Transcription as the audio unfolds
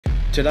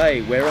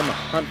Today we're on the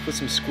hunt for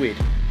some squid.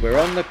 We're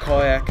on the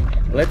kayak.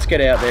 Let's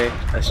get out there.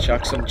 Let's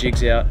chuck some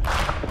jigs out.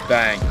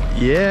 Bang.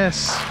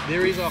 Yes.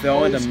 There is a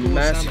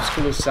massive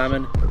school of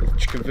salmon,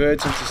 which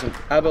converts into some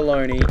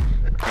abalone,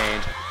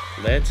 and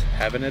let's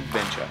have an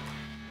adventure.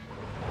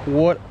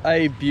 What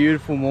a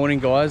beautiful morning,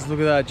 guys.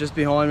 Look at that just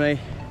behind me.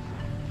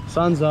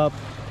 Sun's up,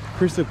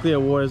 crystal clear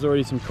water. There's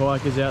already some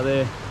kayakers out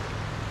there.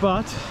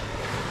 But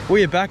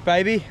we are back,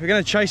 baby. We're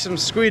gonna chase some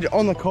squid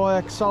on the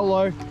kayak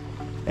solo.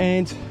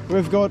 And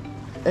we've got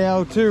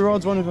our 2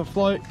 rods, one with a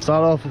float.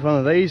 Start off with one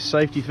of these,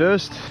 safety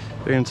first.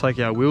 We're gonna take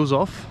our wheels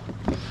off.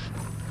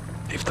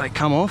 If they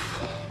come off.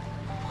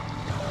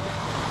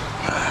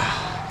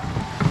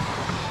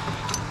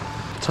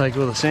 Take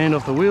all the sand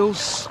off the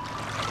wheels.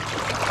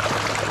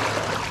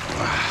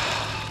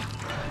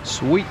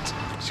 Sweet.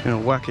 Just gonna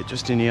whack it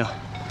just in here.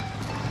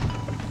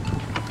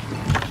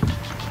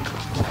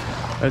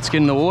 Let's get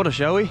in the water,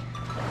 shall we?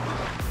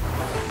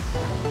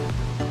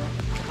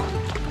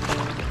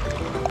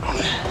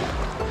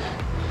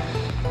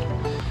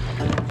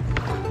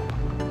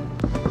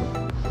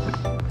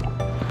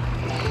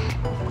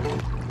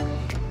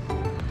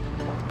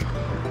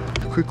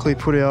 Quickly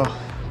put our,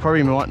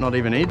 probably might not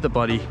even need the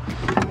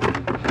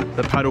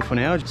paddle for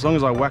now. As long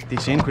as I whack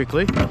this in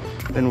quickly,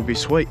 then we'll be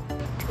sweet.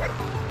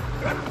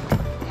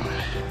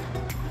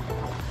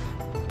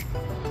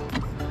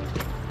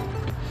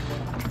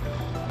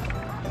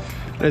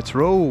 Let's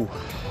roll.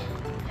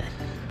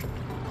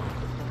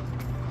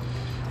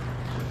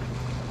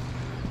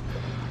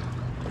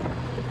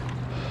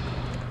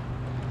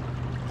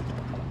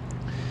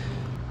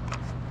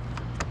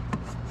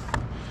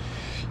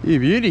 You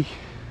beauty.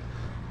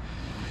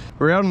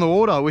 We're out on the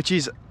water, which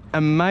is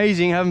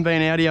amazing. Haven't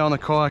been out here on the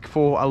kayak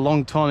for a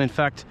long time. In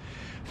fact,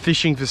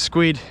 fishing for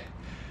squid,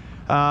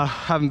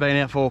 haven't been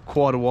out for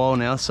quite a while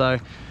now. So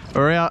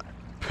we're out,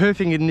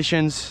 perfect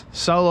conditions,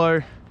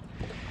 solo,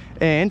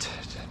 and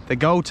the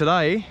goal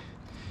today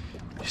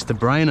is to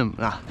brain them.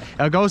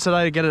 Our goal is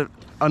today to get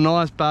a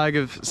nice bag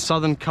of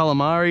southern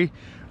calamari.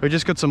 We've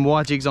just got some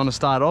white jigs on to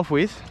start off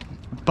with,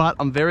 but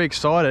I'm very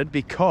excited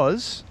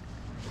because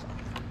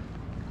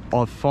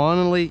I've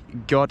finally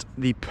got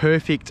the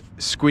perfect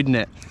squid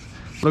net.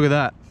 Look at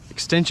that,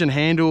 extension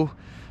handle.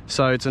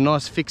 So it's a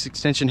nice fixed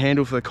extension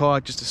handle for the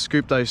kayak just to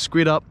scoop those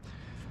squid up.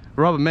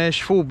 Rubber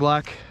mesh, full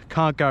black,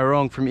 can't go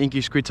wrong from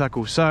Enquiries Squid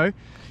Tackle. So I'm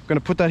gonna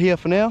put that here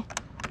for now.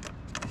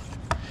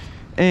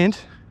 And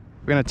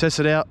we're gonna test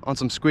it out on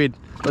some squid.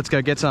 Let's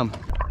go get some.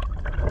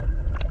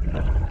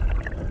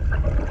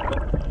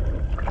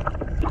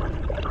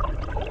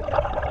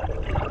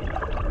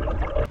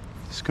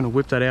 Just gonna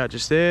whip that out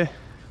just there.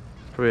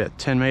 Probably about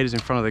 10 meters in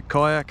front of the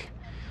kayak.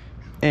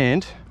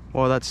 And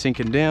while that's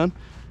sinking down,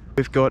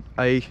 we've got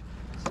a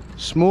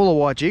smaller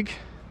white jig,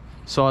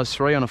 size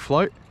 3 on a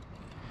float.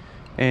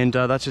 And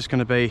that's just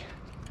gonna be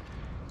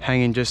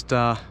hanging just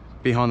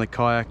behind the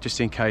kayak,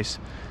 just in case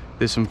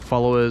there's some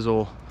followers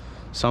or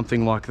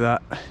something like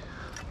that.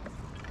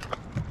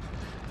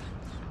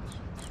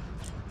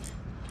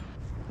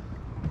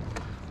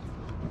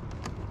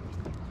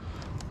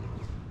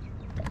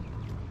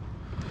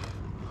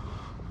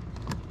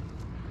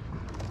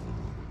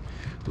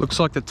 Looks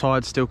like the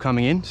tide's still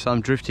coming in, so I'm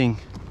drifting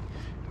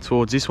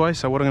towards this way.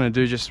 So what I'm going to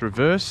do is just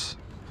reverse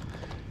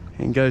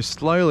and go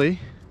slowly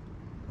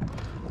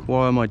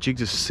while my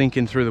jigs are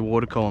sinking through the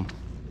water column.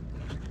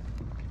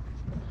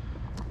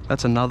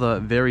 That's another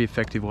very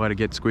effective way to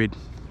get squid.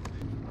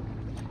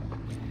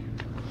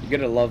 You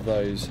gotta love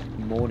those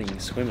morning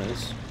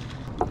swimmers.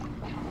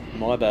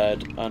 My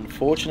bad.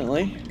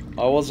 Unfortunately,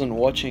 I wasn't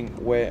watching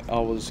where I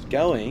was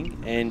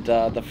going, and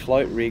the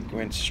float rig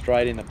went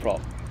straight in the prop.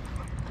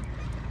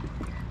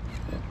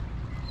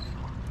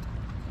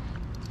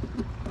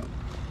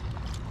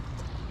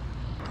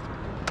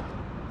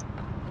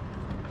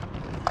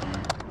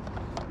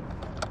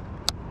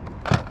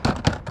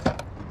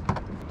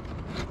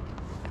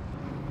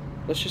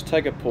 Let's just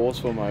take a pause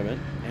for a moment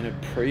and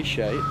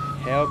appreciate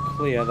how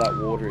clear that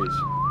water is.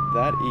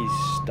 That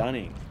is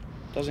stunning.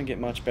 Doesn't get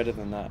much better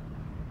than that.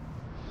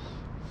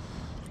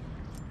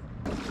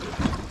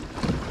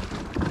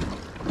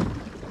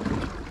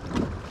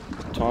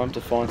 Time to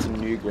find some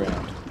new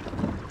ground.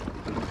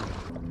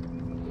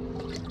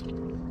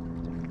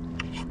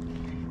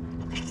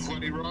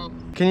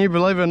 Can you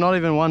believe it? Not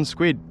even one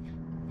squid.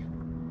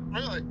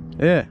 Really?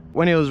 Yeah.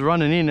 When he was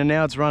running in and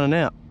now it's running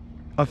out.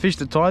 I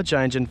fished a tide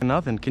change and for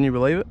nothing. Can you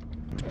believe it?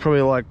 It's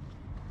probably like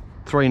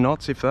 3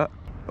 knots, if that.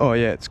 Oh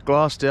yeah, it's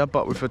glassed out,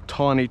 but with a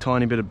tiny,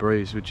 tiny bit of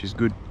breeze, which is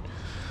good.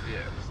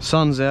 Yeah.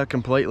 Sun's out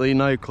completely,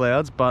 no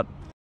clouds, but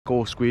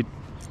all squid.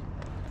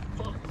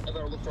 Fuck, I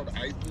gotta look on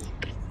April's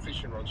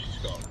fishing rod she's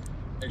got.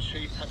 And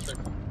she had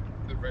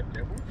the red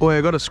devil. Boy,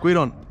 I got a squid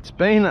on. It's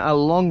been a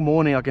long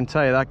morning, I can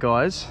tell you that,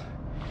 guys.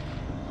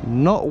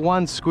 Not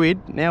one squid,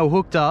 now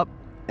hooked up,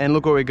 and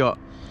look what we got.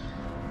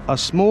 A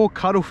small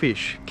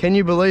cuttlefish. Can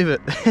you believe it?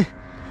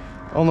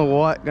 On the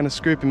white, gonna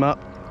scoop him up.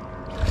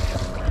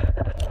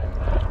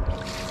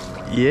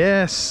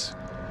 Yes.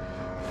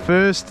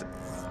 First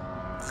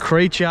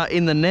creature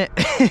in the net.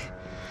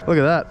 Look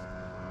at that.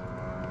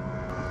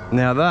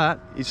 Now that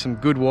is some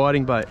good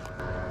whiting bait.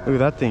 Look at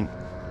that thing.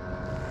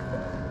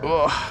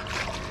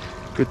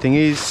 Oh, good thing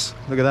is,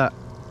 look at that.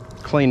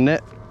 Clean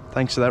net,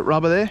 thanks to that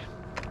rubber there.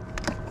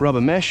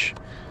 Rubber mesh.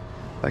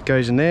 That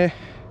goes in there.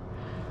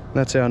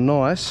 That's our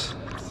nice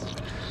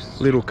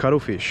little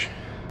cuttlefish.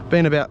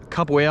 Been about a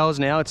couple hours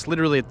now. It's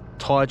literally a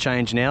tide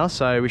change now,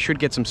 so we should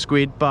get some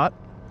squid, but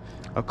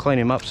I'll clean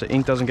him up so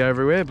ink doesn't go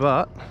everywhere,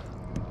 but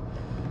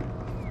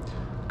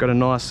got a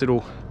nice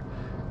little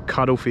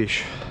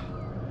cuttlefish.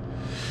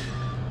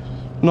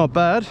 Not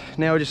bad.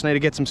 Now we just need to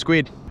get some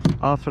squid.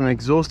 After an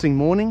exhausting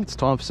morning, it's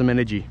time for some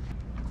energy.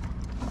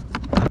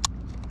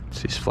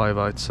 What's this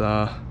flavour? It's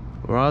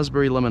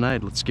raspberry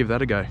lemonade. Let's give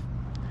that a go.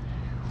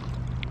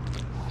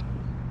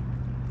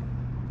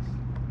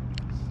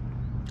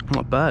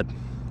 Not bad.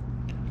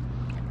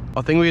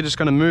 I think we're just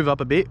going to move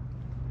up a bit.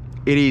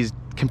 It is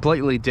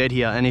completely dead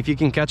here, and if you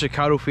can catch a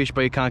cuttlefish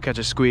but you can't catch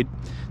a squid,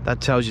 that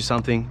tells you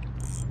something,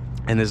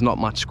 and there's not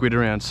much squid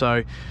around.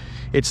 So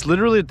it's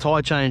literally a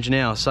tide change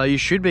now, so you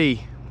should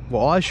be,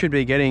 well, I should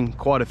be getting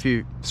quite a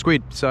few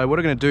squid. So what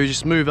I'm going to do is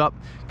just move up,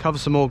 cover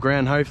some more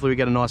ground, hopefully we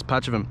get a nice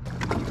patch of them.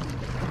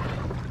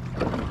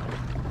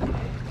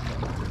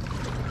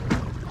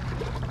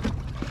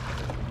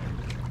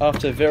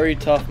 After a very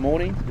tough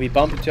morning, we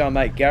bump into our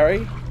mate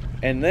Gary,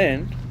 and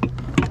then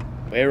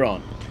we're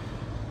on.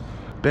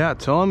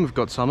 About time we've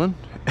got something.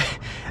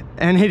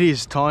 And it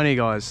is tiny,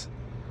 guys.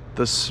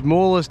 The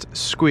smallest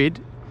squid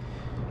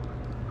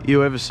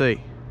you ever see.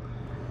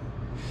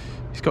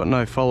 He's got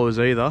no followers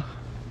either.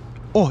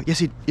 Oh, yes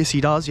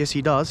he does. Yes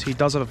he does. He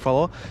does have a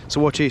follower.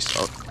 So watch this.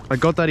 I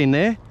got that in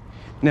there.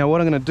 Now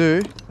what I'm going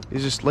to do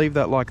is just leave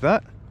that like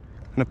that.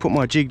 I'm going to put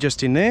my jig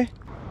just in there.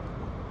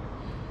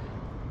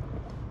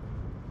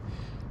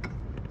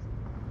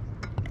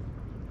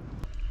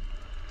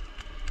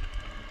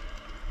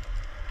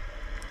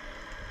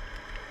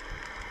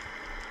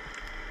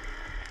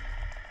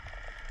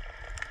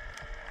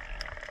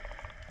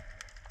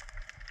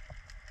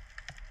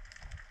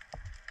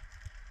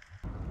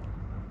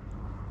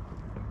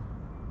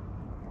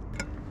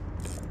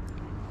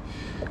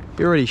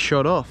 He already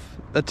shot off.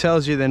 That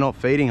tells you they're not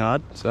feeding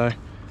hard. So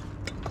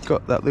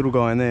got that little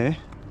guy in there.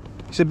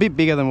 He's a bit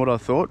bigger than what I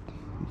thought,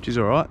 which is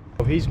all right.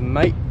 Well, his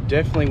mate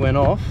definitely went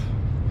off,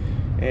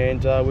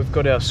 and we've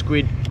got our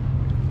squid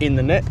in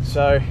the net.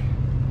 So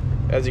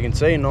as you can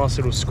see, a nice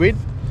little squid.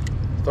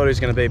 Thought he was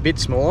going to be a bit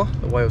smaller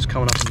the way it was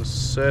coming up on the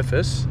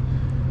surface,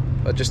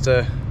 but just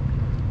a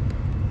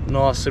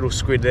nice little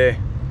squid there.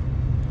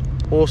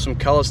 Awesome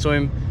colours to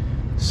him.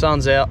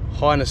 Sun's out,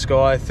 high in the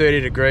sky,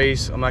 30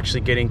 degrees. I'm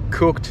actually getting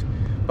cooked,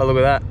 but look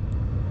at that.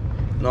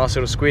 Nice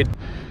little squid.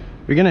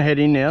 We're gonna head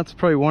in now. It's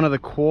probably one of the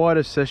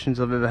quietest sessions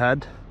I've ever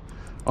had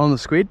on the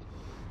squid.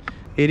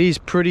 It is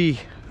pretty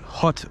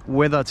hot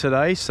weather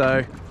today,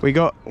 so we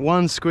got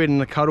one squid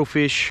and a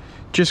cuttlefish.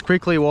 Just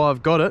quickly while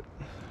I've got it,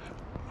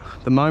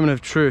 the moment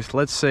of truth.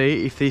 Let's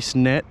see if this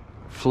net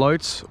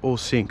floats or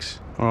sinks.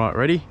 All right,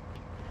 ready?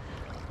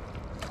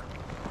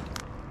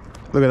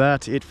 Look at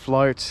that, it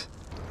floats.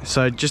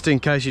 So just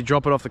in case you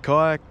drop it off the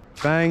kayak,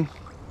 bang,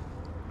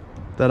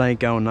 that ain't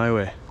going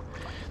nowhere.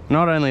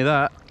 Not only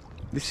that,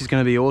 this is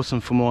going to be awesome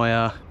for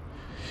my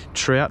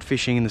trout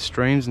fishing in the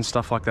streams and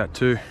stuff like that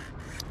too.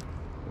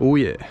 Oh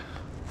yeah.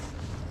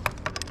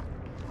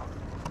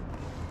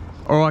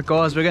 Alright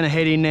guys, we're going to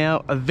head in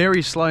now. A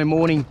very slow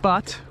morning,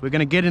 but we're going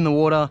to get in the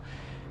water.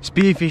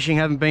 Spearfishing,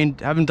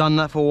 haven't done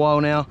that for a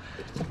while now.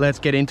 Let's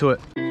get into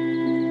it.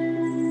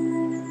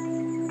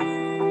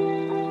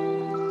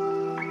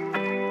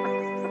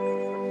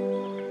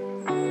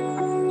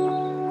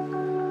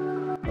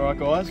 Alright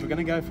guys, we're going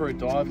to go for a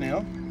dive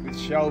now with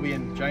Shelby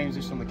and James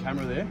just on the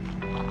camera there.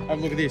 Have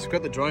a look at this, we've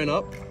got the drone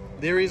up.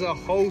 There is a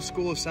whole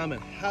school of salmon.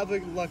 Have a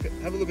look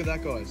at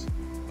that, guys.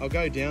 I'll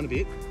go down a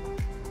bit.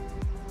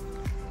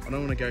 I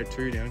don't want to go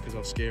too down because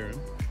I'll scare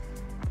them.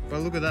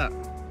 But look at that.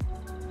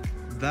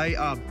 They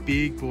are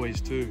big boys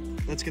too.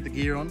 Let's get the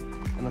gear on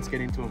and let's get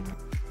into them.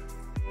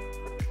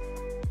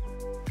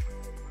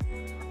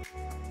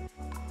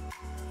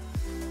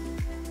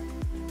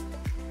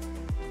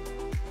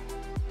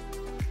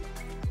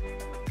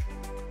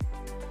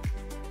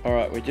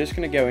 Alright, we're just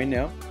going to go in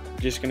now.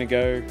 Just going to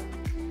go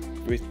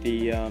with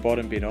the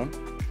bottom bit on.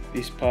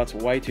 This part's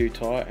way too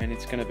tight and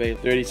it's going to be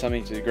 30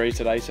 something degrees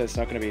today, so it's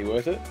not going to be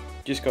worth it.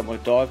 Just got my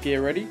dive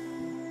gear ready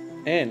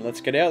and let's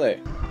get out there.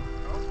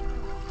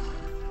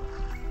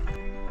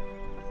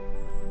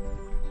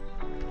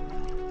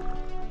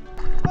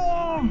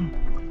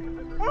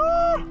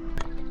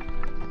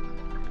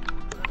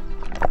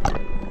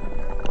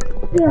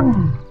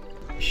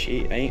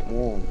 She ain't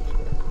warm.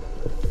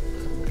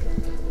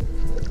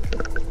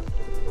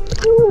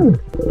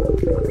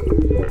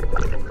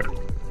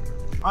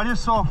 I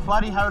just saw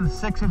Floody having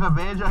sex with a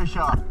banjo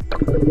shark.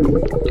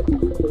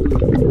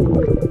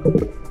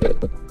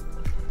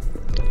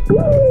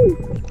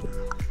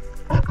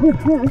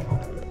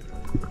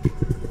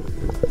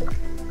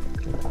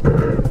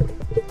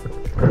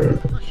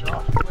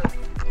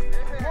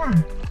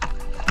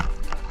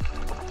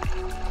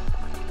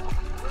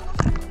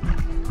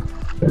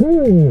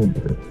 you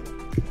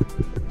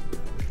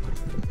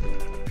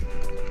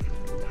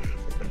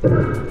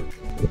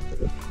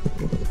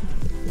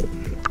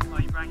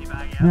bring your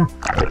bag out?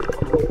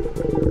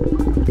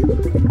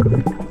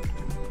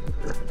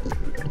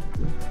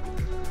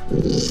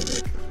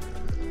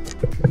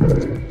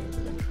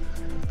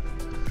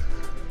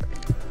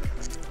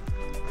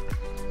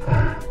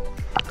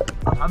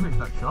 I missed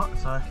that shot,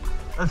 so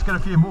let's get a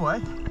few more,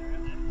 eh?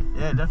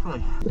 Yeah,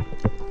 definitely.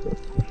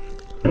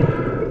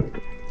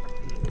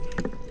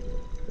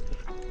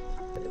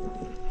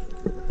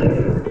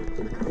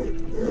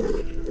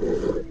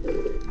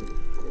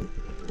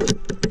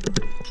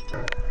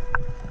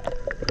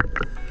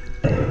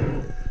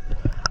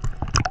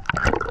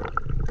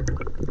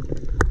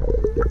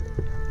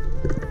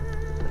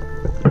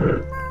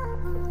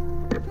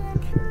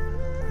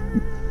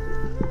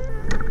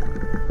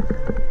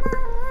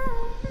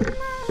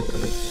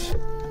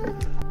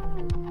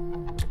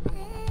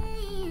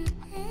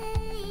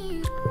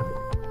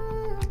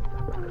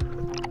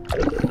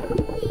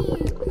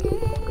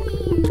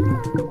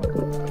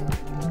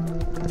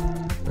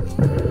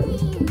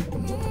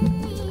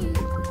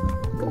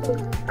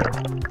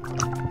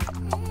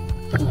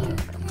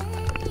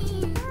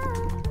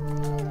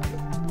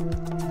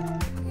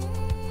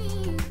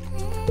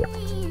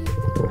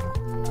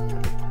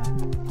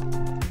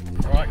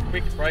 Right,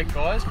 quick break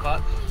guys,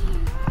 but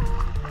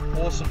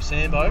awesome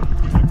sambo.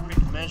 Give it a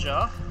quick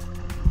measure.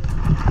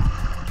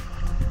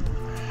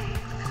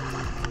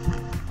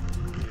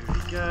 Here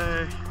we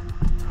go.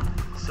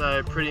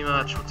 So pretty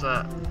much, what's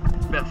that?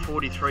 About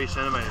 43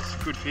 centimetres.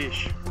 Good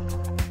fish.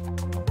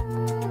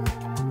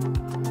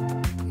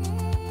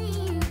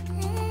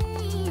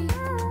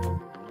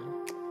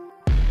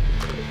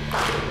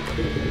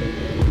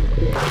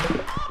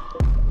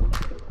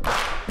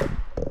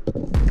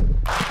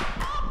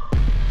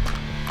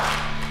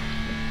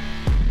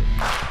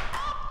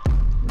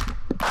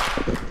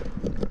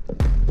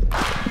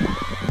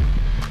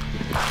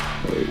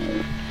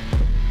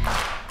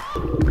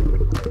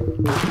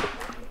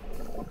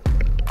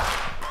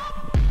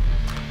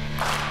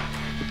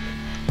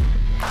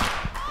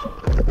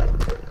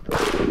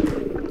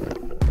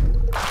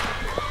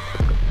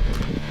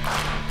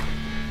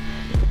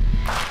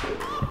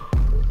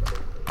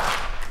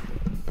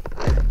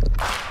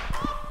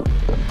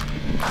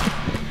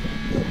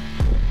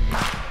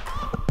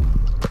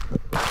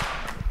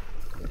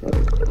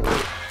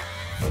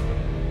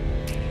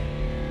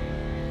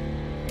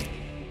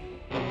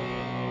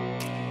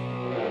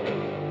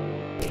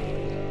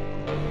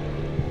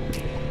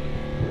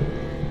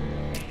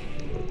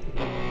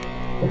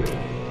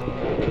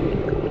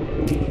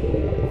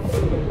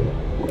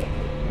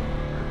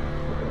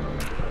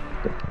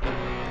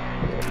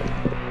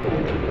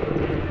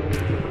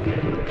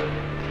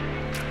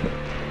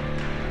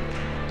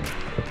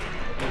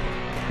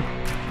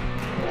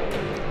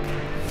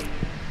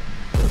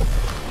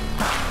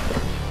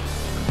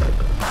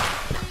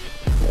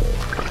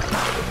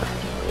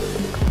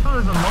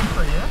 There's a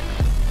monster here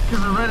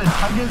because the red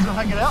tuggers will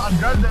hang it out and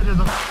grab that as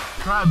a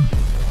crab.